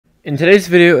In today's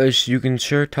video, as you can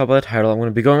sure tell by the title, I'm going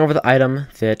to be going over the item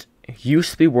that used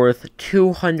to be worth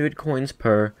 200 coins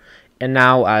per, and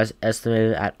now as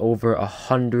estimated at over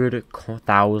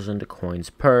 100,000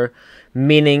 coins per,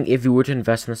 meaning if you were to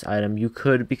invest in this item, you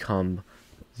could become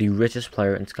the richest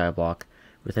player in Skyblock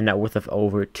with a net worth of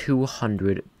over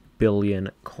 200 billion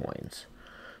coins.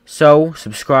 So,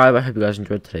 subscribe. I hope you guys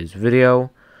enjoyed today's video.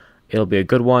 It'll be a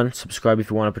good one. Subscribe if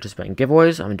you want to participate in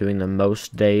giveaways. I'm doing them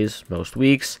most days, most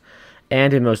weeks,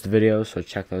 and in most videos, so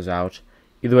check those out.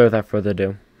 Either way, without further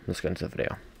ado, let's get into the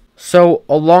video. So,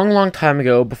 a long time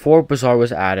ago, before Bazaar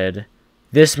was added,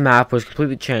 this map was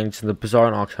completely changed, and the Bazaar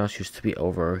and Auction House used to be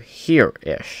over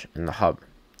here-ish in the hub.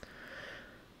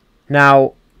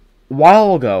 Now, a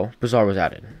while ago, Bazaar was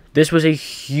added. This was a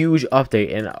huge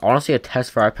update, and honestly a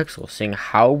test for Hypixel, seeing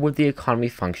how would the economy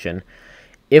function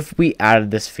if we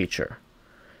added this feature.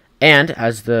 And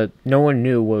as no one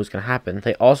knew what was going to happen,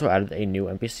 they also added a new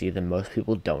NPC that most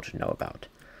people don't know about.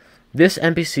 This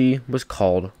NPC was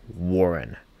called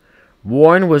Warren.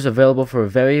 Warren was available for a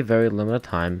very limited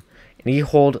time,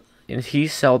 and he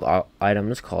sold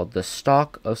items called the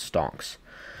Stock of Stonks.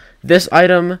 This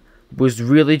item was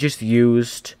really just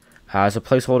used as a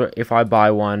placeholder. If I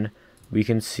buy one, we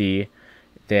can see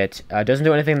that doesn't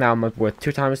do anything now. It's worth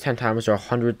 2 times, 10 times, or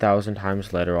 100,000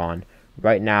 times later on.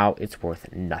 Right now, it's worth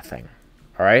nothing.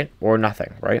 Alright? Or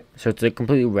nothing, right? So it's a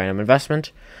completely random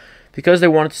investment because they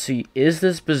wanted to see, is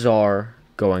this Bazaar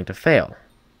going to fail?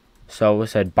 So we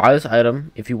said, buy this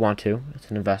item if you want to.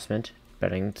 It's an investment,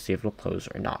 betting to see if it'll close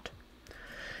or not.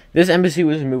 This NPC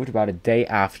was removed about a day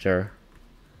after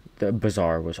the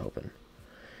Bazaar was open.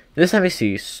 This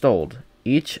NPC stole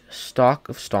each stock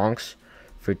of stonks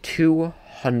for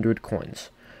 200 coins.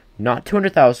 Not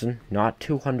 200,000, not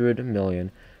 200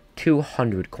 million,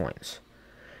 200 coins.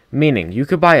 Meaning, you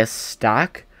could buy a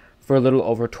stack for a little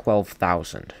over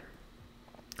 12,000.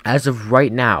 As of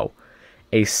right now,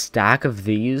 a stack of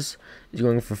these is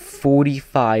going for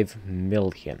 45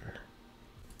 million.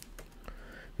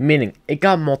 Meaning, it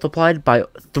got multiplied by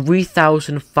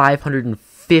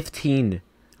 3,515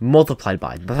 multiplied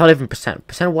by. That's not even percent.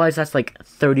 Percent-wise, that's like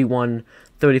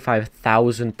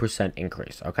 35,000%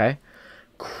 increase, okay?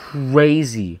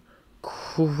 Crazy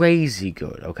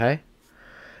good, okay?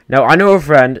 Now, I know a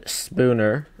friend,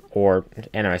 Spooner, or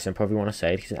Anime Simp, however you want to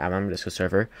say it, he's an MM Discord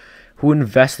server, who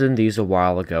invested in these a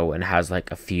while ago and has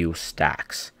like a few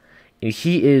stacks. And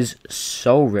he is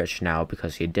so rich now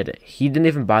because he did it. He didn't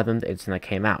even buy them the instant that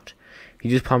came out. He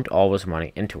just pumped all his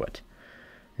money into it.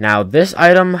 Now, this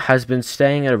item has been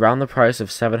staying at around the price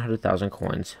of 700,000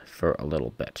 coins for a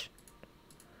little bit.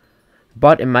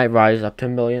 But it might rise up to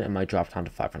 1 million, it might drop down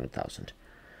to 500,000.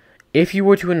 If you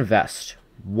were to invest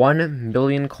 1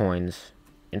 million coins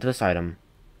into this item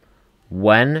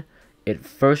when it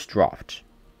first dropped,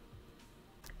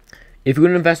 if you would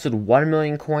have invested 1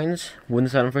 million coins when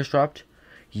this item first dropped,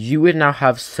 you would now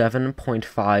have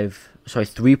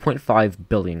 3.5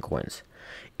 billion coins.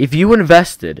 If you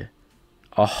invested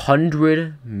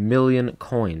 100 million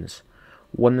coins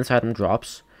when this item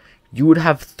drops, you would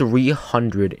have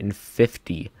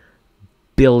 350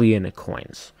 billion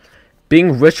coins.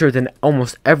 Being richer than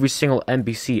almost every single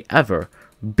NPC ever.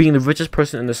 Being the richest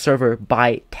person in the server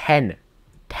by 10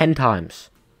 times.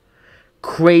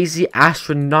 Crazy,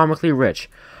 astronomically rich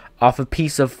off a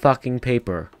piece of fucking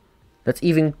paper.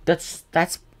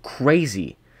 That's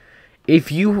crazy.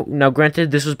 Now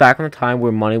granted, this was back in the time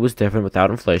where money was different without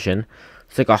inflation.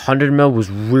 It's like 100 mil was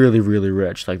really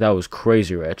rich. Like, that was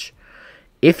crazy rich.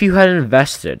 If you had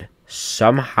invested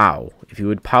somehow, if you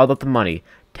had piled up the money,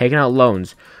 taken out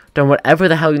loans, done whatever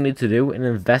the hell you need to do, and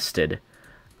invested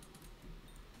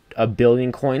 1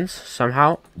 billion coins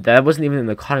somehow, that wasn't even in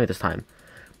the economy at this time.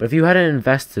 But if you hadn't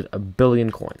invested 1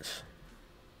 billion coins,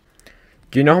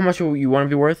 do you know how much you want to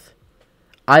be worth?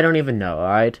 I don't even know,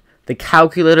 alright? The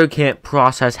calculator can't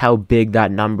process how big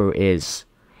that number is.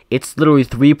 It's literally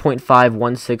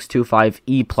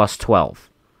 3.51625 plus 12.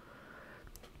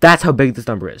 That's how big this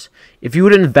number is. If you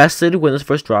had invested when this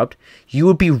first dropped, you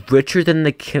would be richer than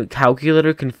the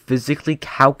calculator can physically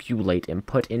calculate and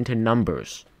put into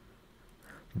numbers.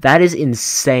 That is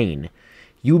insane.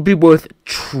 You would be worth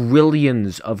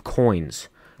trillions of coins.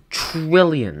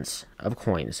 Trillions of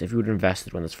coins if you had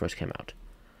invested when this first came out.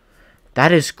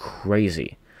 That is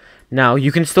crazy. Now,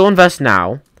 you can still invest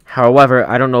now. However,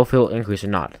 I don't know if it'll increase or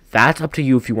not. That's up to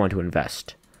you if you want to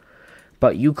invest.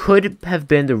 But you could have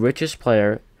been the richest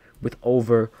player with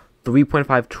over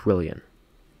 3.5 trillion.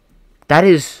 That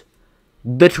is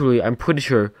literally, I'm pretty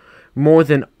sure, more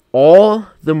than all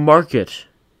the market.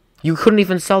 You couldn't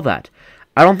even sell that.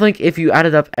 I don't think if you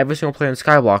added up every single player in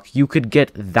Skyblock, you could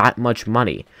get that much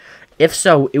money. If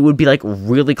so, it would be like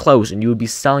really close, and you would be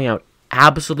selling out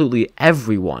absolutely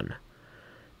everyone.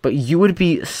 But you would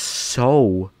be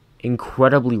so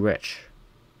incredibly rich.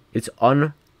 It's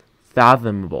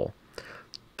unfathomable.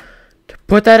 To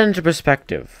put that into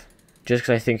perspective, just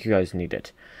because I think you guys need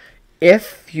it,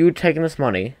 if you'd taken this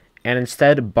money and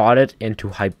instead bought it into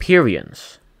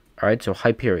Hyperions, alright, so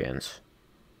Hyperions,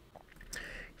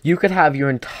 you could have your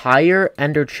entire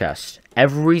Ender chest,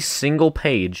 every single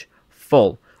page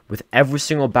full, with every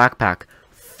single backpack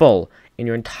full, and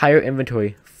your entire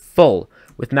inventory full,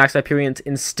 with max Hyperions,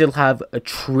 and still have 1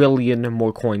 trillion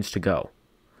more coins to go.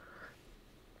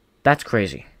 That's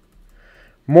crazy.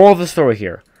 Moral of the story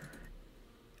here.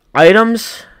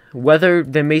 Items, whether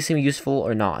they may seem useful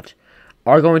or not,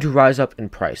 are going to rise up in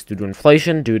price due to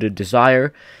inflation, due to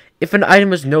desire. If an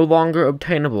item is no longer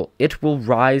obtainable, it will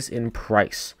rise in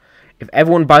price. If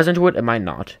everyone buys into it, it might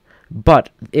not, but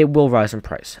it will rise in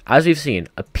price. As we've seen,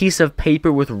 a piece of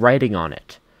paper with writing on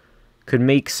it could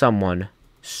make someone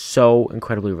so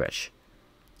incredibly rich.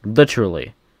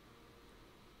 Literally.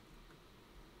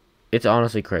 It's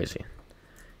honestly crazy.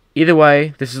 Either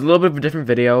way, this is a little bit of a different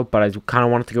video, but I kind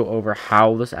of wanted to go over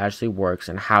how this actually works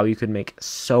and how you could make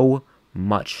so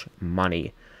much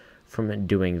money from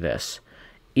doing this.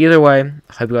 Either way,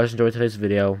 I hope you guys enjoyed today's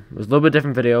video. It was a little bit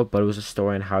different video, but it was a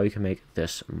story on how you can make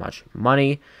this much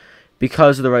money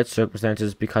because of the right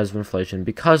circumstances, because of inflation,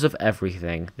 because of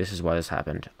everything. This is why this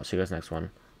happened. I'll see you guys next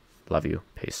one. Love you.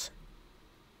 Peace.